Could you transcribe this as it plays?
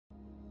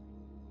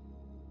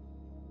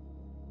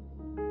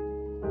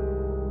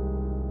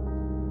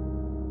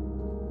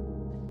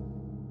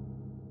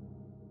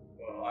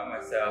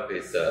myself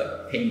is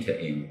a painter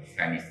in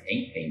Chinese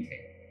ink painting.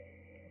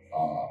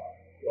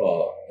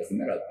 Well, as a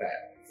matter of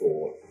fact,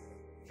 for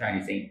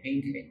Chinese ink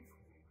painting,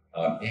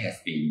 it has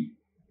been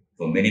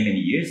for many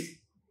years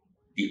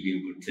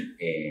deeply rooted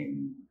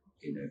in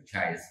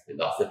Chinese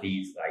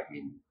philosophies like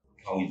in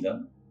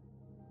Taoism.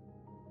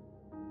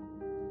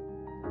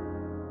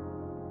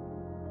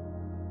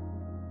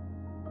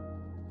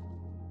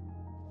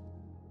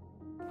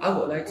 I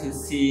would like to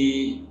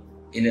see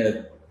in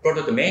a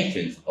broader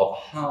dimensions of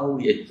how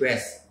we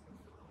address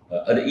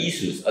other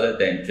issues other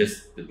than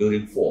just the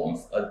building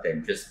forms, other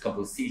than just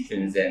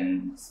compositions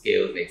and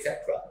scales, etc.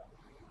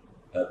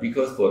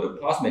 Because for the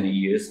past many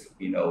years,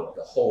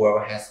 the whole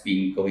world has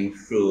been going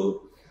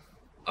through,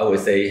 I would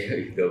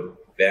say, the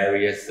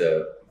various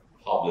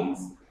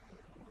problems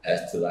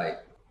as to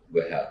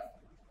we have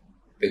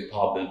big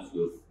problems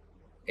with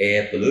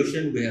air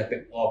pollution, we have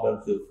big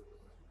problems with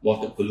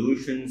water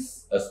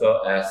pollutions, as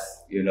well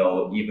as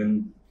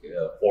even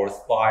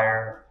forest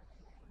fire,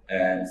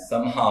 and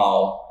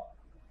somehow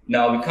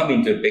now we come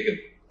into a bigger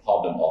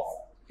problem of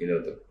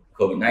the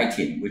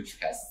COVID-19, which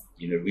has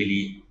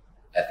really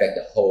affect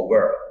the whole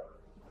world.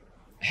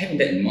 Having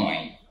that in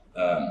mind,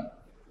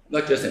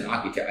 not just an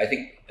architect, I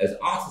think as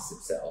artist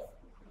itself,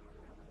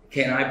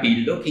 can I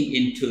be looking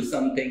into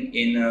something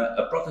in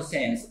a broader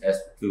sense as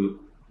to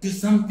do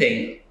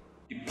something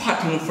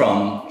departing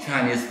from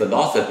Chinese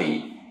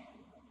philosophy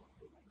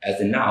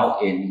as now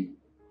in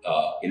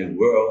a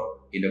world,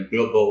 in a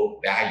global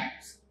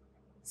values,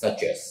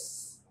 such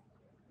as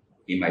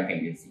in my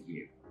paintings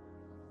here.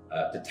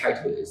 The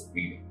title is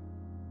Breathing.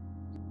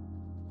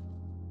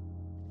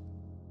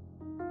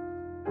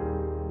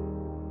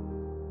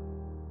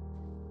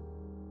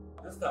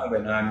 This time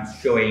when I'm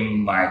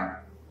showing my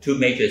two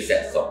major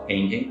sets of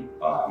painting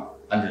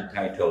under the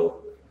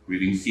title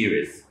Breathing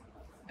Series,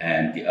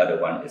 and the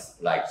other one is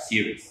Life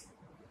Series.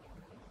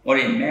 What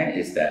it meant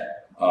is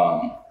that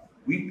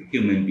we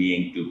human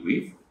beings do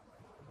breathe.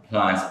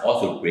 Plants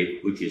also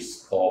breathe, which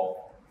is called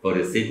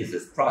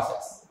photosynthesis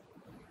process.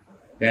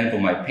 Then for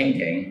my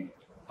painting,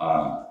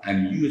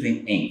 I'm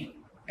using ink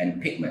and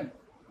pigment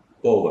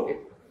over it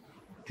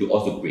to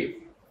also breathe.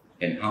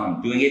 And how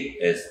I'm doing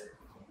it is,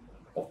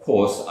 of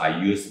course,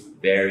 I use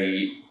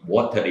very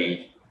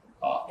watery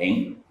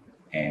ink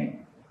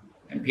and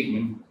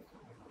pigment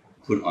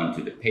put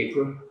onto the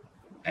paper,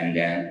 and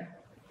then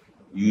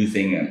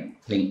using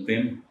a cling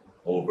film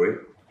over it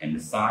and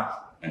massage,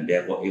 and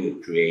therefore it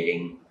will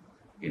creating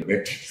a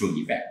very textural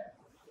effect.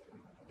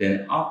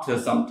 Then after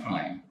some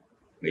time,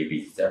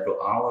 maybe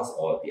several hours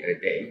or the other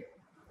day,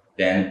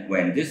 then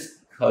when this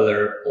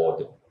color or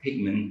the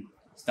pigment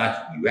starts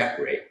to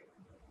evaporate,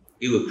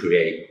 it will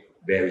create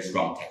very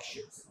strong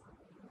textures.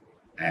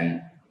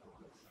 And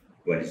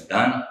when it's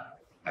done,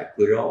 I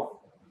put it off,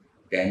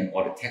 then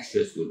all the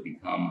textures will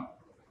become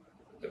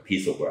a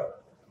piece of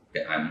work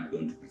that I'm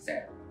going to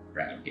present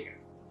right here.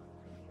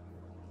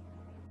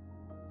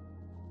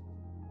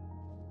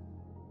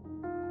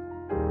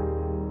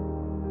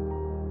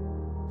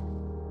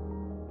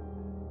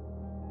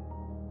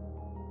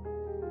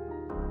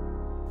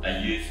 I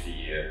use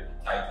the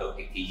title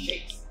 18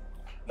 Shades.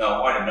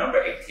 Now, why the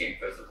number 18?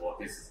 First of all,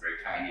 this is very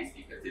Chinese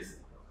because this is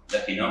a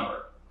lucky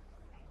number.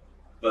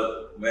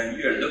 But when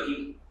you're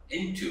looking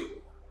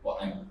into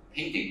what I'm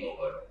painting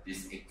over,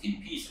 these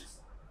 18 pieces,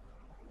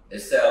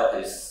 itself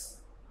is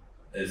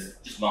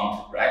just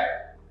mounted, right?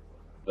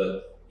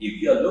 But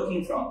if you're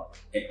looking from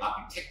an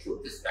architectural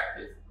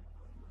perspective,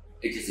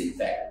 it is in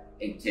fact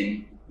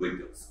 18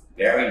 windows,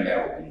 very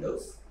narrow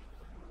windows,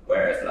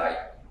 whereas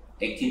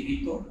 18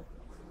 people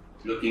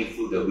looking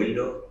through the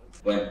window,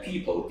 when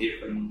people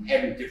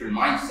having different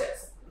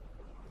mindsets,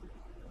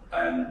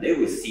 and they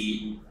will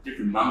see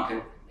different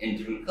mountains in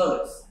different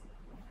colors.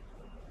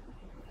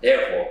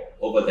 Therefore,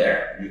 over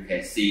there, you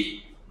can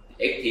see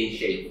 18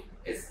 shades.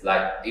 It's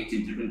like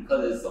 18 different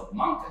colors of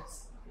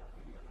mountains,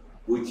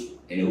 which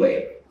in a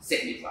way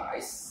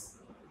signifies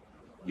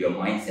your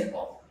mindset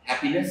of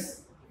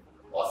happiness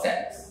or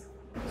sadness.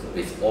 So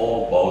it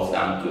all boils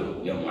down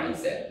to your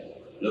mindset,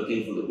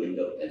 looking through the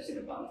window and seeing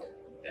the mountain,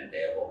 and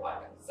therefore I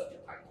have such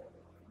a title.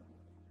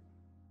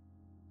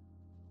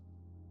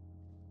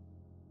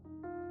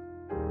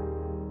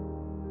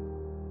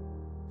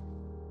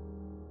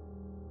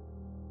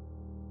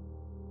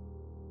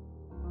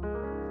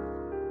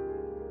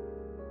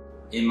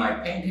 In my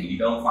painting, you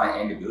don't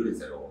find any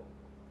buildings at all.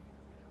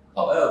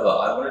 However,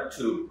 I wanted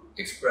to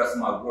express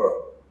my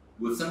work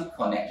with some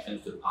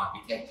connections to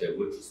architecture,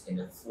 which is in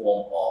the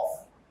form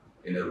of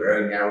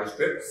very narrow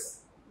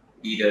strips.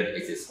 Either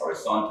it is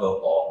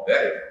horizontal or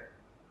vertical.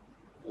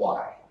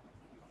 Why?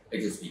 It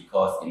is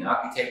because in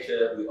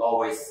architecture, we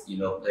always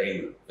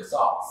play with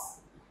facades.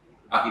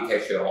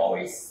 Architecture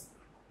always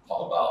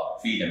talk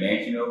about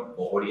three-dimensional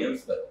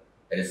volumes, but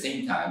at the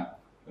same time,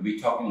 when we're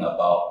talking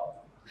about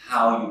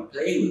how you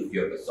play with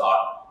your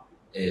facade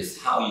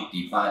is how you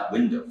define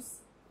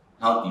windows,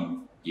 how do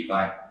you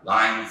define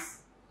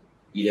lines,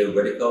 either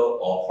vertical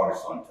or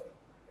horizontal.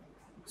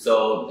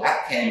 So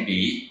that can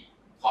be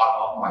part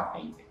of my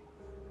painting.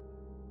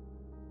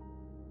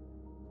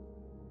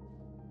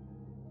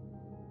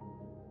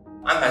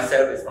 I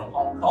myself is from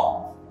Hong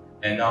Kong,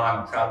 and now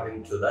I'm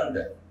traveling to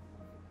London.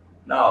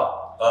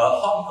 Now,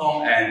 Hong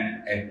Kong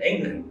and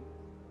England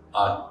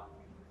are,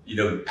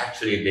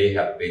 actually they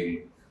have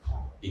been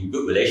in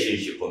good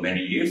relationship for many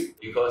years,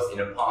 because in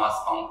the past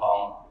Hong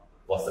Kong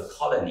was a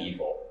colony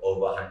for over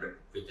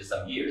 150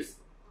 some years,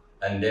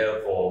 and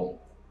therefore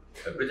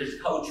British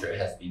culture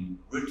has been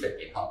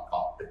rooted in Hong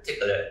Kong,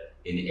 particularly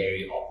in the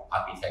area of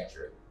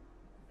architecture.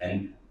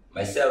 And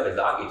myself as an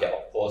architect,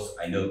 of course,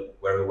 I know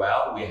very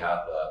well we have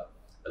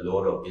a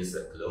lot of these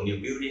colonial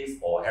buildings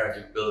or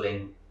heritage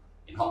buildings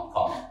in Hong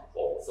Kong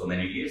for so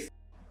many years.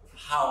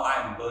 How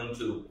I'm going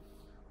to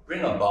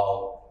bring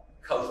about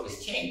cultural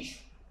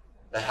exchange,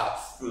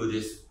 perhaps through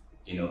this,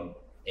 in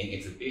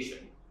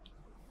exhibition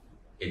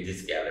in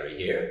this gallery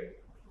here.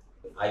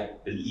 I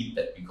believe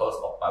that because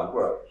of my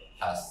work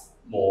has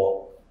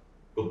more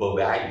global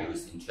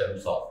values in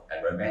terms of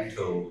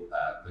environmental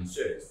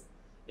concerns,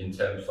 in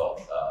terms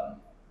of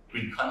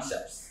green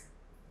concepts,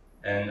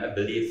 and I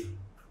believe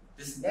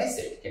this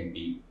message can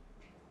be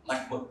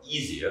much more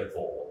easier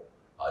for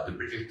the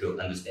British to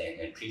understand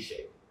and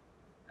appreciate.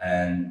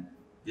 And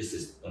this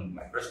is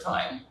my first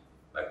time,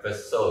 my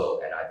first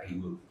solo, and I think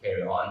it will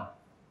carry on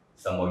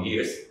some more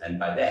years. And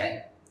by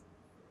then,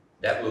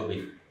 that will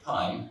be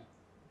time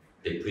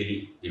they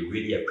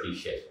really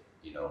appreciate,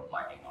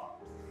 my art.